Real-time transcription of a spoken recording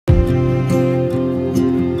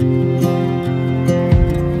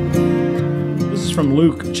from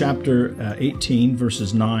Luke chapter 18,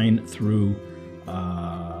 verses 9 through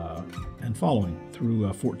and following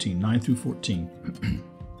through 14, 9 through 14.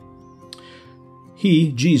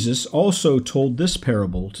 He, Jesus, also told this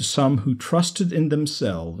parable to some who trusted in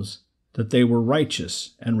themselves that they were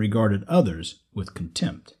righteous and regarded others with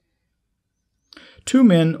contempt. 2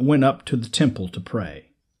 men went up to the temple to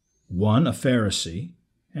pray, one a Pharisee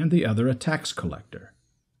and the other a tax collector.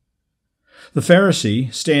 The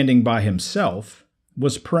Pharisee, standing by himself,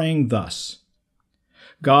 was praying thus,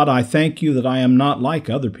 God, I thank you that I am not like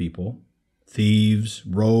other people, thieves,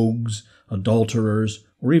 rogues, adulterers,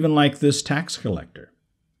 or even like this tax collector.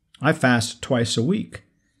 I fast twice a week.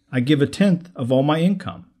 I give 1/10 of all my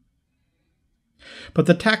income. But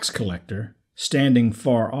the tax collector, standing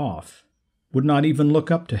far off, would not even look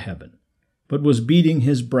up to heaven, but was beating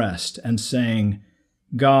his breast and saying,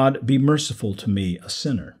 God, be merciful to me, a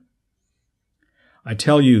sinner. I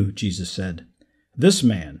tell you, Jesus said, this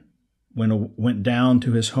man went down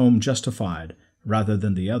to his home justified rather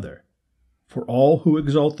than the other. For all who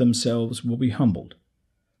exalt themselves will be humbled,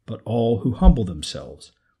 but all who humble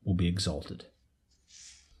themselves will be exalted.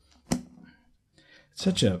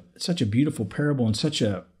 It's such a beautiful parable, and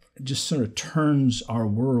it just sort of turns our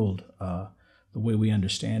world, the way we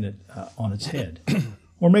understand it, on its head.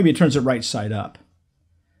 Or maybe it turns it right side up.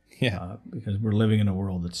 Yeah. Because we're living in a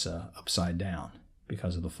world that's upside down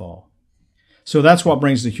because of the fall. So that's what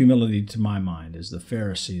brings the humility to my mind, is the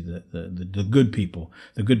Pharisee, the good people,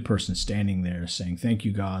 the good person standing there saying, thank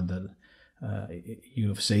you, God, that you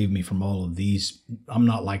have saved me from all of these. I'm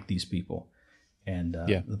not like these people. And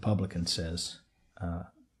the publican says,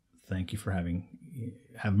 thank you for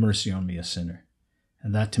have mercy on me, a sinner.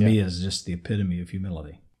 And that to me is just the epitome of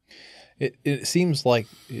humility. It seems like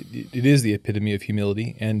it is the epitome of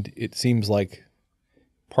humility, and it seems like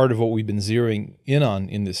part of what we've been zeroing in on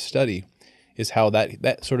in this study is how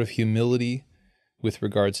that sort of humility with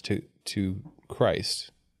regards to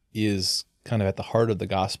Christ is kind of at the heart of the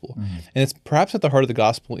gospel. Mm-hmm. And it's perhaps at the heart of the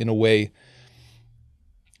gospel in a way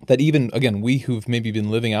that even, again, we who've maybe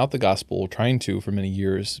been living out the gospel, trying to for many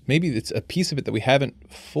years, maybe it's a piece of it that we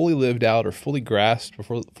haven't fully lived out or fully grasped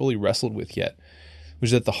or fully wrestled with yet, which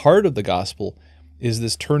is at the heart of the gospel is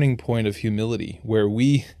this turning point of humility where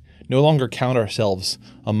we no longer count ourselves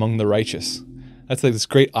among the righteous. That's like this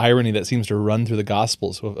great irony that seems to run through the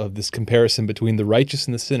Gospels of this comparison between the righteous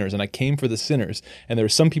and the sinners. And I came for the sinners. And there are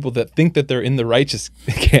some people that think that they're in the righteous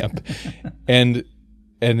camp. And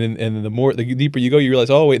the deeper you go, you realize,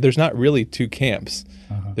 oh, wait, there's not really 2 camps.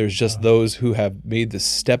 There's just those who have made this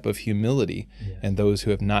step of humility and those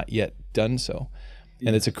who have not yet done so.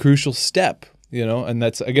 And it's a crucial step. And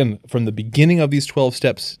that's, again, from the beginning of these 12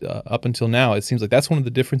 steps up until now, it seems like that's one of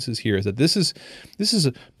the differences here, is that this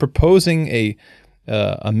is proposing a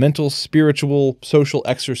mental, spiritual, social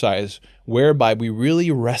exercise whereby we really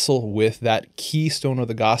wrestle with that keystone of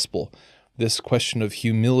the gospel, this question of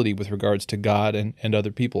humility with regards to God and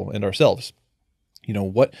other people and ourselves.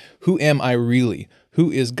 Who am I really? Who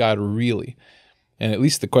is God really? And at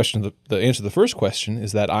least the answer to the first question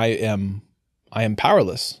is that I am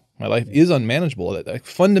powerless. My life is unmanageable.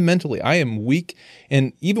 Fundamentally, I am weak.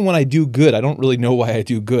 And even when I do good, I don't really know why I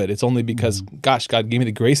do good. It's only because, gosh, God gave me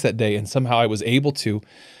the grace that day, and somehow I was able to.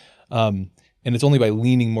 And it's only by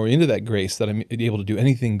leaning more into that grace that I'm able to do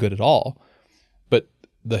anything good at all. But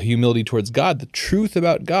the humility towards God, the truth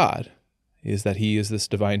about God, is that He is this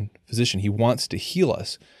divine physician. He wants to heal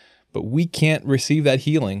us. But we can't receive that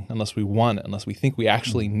healing unless we want it, unless we think we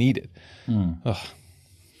actually need it.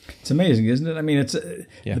 It's amazing, isn't it? I mean,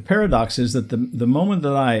 the paradox is that the moment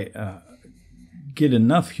that I get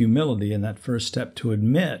enough humility in that first step to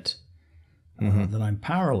admit that I'm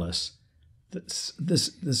powerless, it's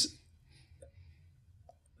this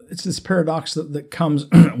paradox that comes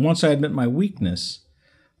once I admit my weakness,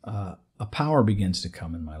 a power begins to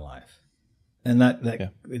come in my life, and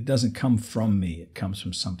that it doesn't come from me; it comes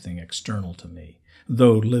from something external to me.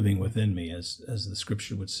 Though living within me, as the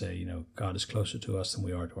scripture would say, God is closer to us than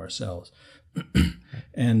we are to ourselves.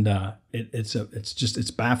 And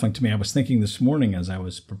it's baffling to me. I was thinking this morning as I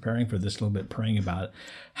was preparing for this a little bit, praying about it,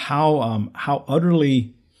 how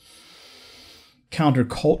utterly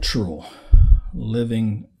countercultural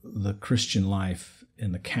living the Christian life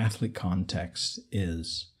in the Catholic context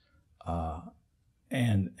is,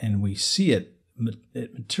 and we see it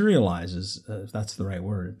materializes, if that's the right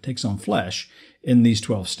word. It takes on flesh in these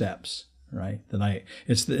 12 steps, right?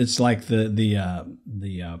 It's like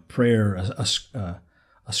the prayer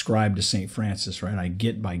ascribed to Saint Francis, right? I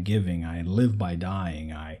get by giving, I live by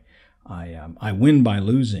dying, I win by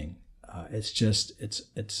losing. It's just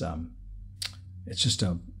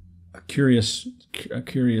a a curious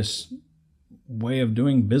way of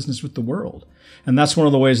doing business with the world. And that's one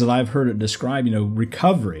of the ways that I've heard it described,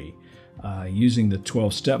 recovery, using the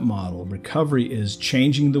 12-step model. Recovery is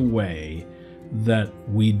changing the way that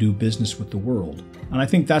we do business with the world. And I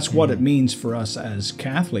think that's what it means for us as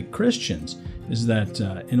Catholic Christians, is that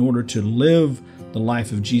in order to live the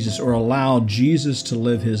life of Jesus, or allow Jesus to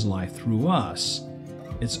live his life through us,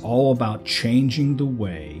 it's all about changing the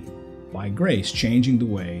way, by grace, changing the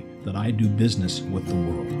way that I do business with the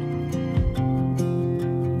world.